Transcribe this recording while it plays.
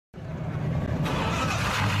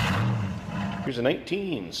Here's a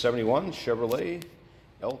 1971 Chevrolet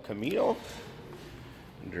El Camino,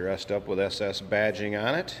 dressed up with SS badging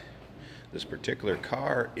on it. This particular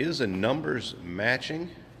car is a numbers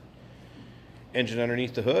matching engine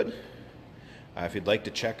underneath the hood. If you'd like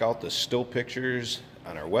to check out the still pictures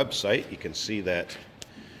on our website, you can see that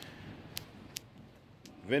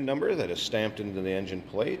VIN number that is stamped into the engine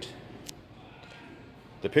plate.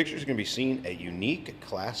 The pictures can be seen at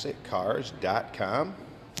uniqueclassiccars.com.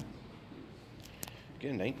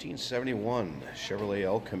 Again, 1971 Chevrolet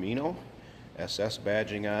El Camino, SS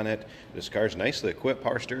badging on it. This car's nicely equipped,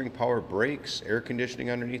 power steering, power brakes, air conditioning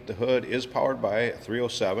underneath the hood, is powered by a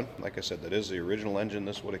 307. Like I said, that is the original engine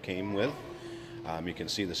this would have came with. You can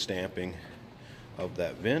see the stamping of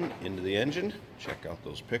that VIN into the engine. Check out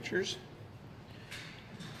those pictures.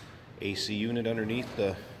 AC unit underneath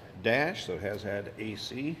the dash, so it has had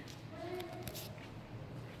AC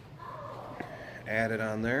added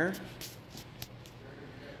on there.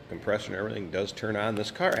 Compressor and everything does turn on.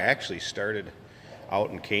 This car actually started out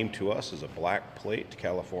and came to us as a black plate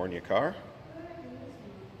California car.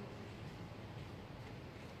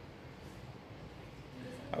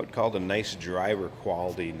 I would call it a nice driver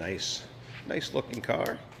quality, nice looking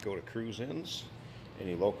car. Go to cruise-ins,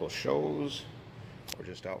 any local shows, or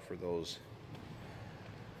just out for those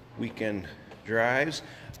weekend drives.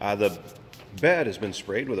 The bed has been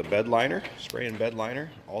sprayed with a bed liner, spray and bed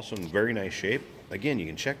liner, also in very nice shape. Again, you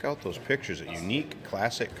can check out those pictures at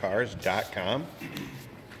uniqueclassiccars.com.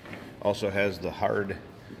 Also has the hard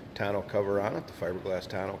tonneau cover on it, the fiberglass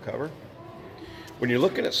tonneau cover. When you're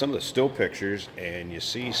looking at some of the still pictures and you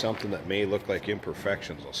see something that may look like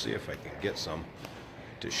imperfections, I'll see if I can get some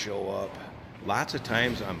to show up. Lots of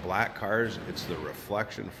times on black cars, it's the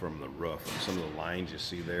reflection from the roof. And some of the lines you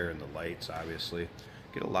see there and the lights, obviously.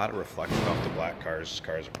 Get a lot of reflection off the black cars. This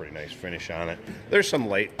car has a pretty nice finish on it. There's some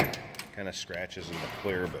light kind of scratches in the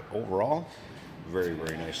clear, but overall, very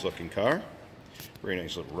nice looking car. Very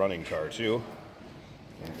nice little running car too.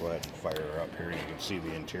 I'll go ahead and fire her up here. You can see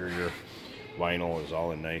the interior vinyl is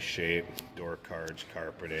all in nice shape. Door cards,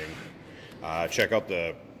 carpeting. Check out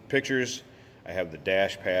the pictures. I have the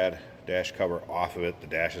dash pad, dash cover off of it. The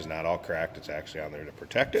dash is not all cracked. It's actually on there to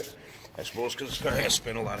protect it. I suppose because this car has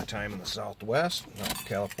spent a lot of time in the Southwest, North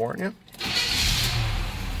California.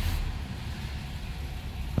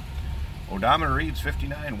 Odometer reads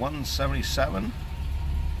 59,177.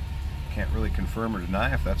 Can't really confirm or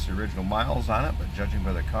deny if that's the original miles on it, but judging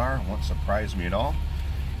by the car, it won't surprise me at all.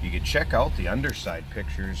 You can check out the underside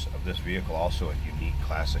pictures of this vehicle also at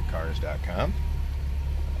uniqueclassiccars.com.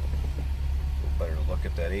 Better look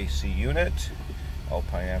at that AC unit.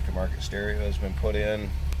 Alpine aftermarket stereo has been put in.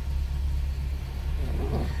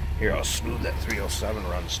 Here, how smooth that 307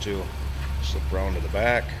 runs too. Slip around to the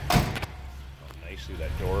back. Nicely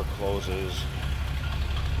that door closes.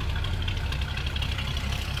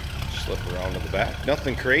 Slip around to the back.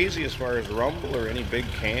 Nothing crazy as far as rumble or any big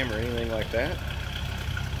cam or anything like that.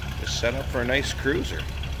 Just set up for a nice cruiser.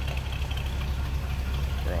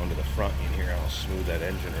 Around to the front, you can hear how smooth that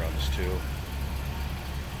engine runs too.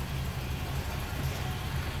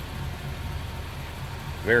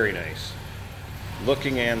 Very nice.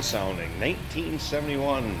 Looking and sounding.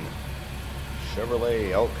 1971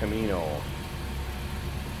 Chevrolet El Camino.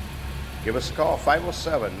 Give us a call,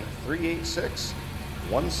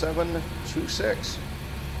 507-386-1726.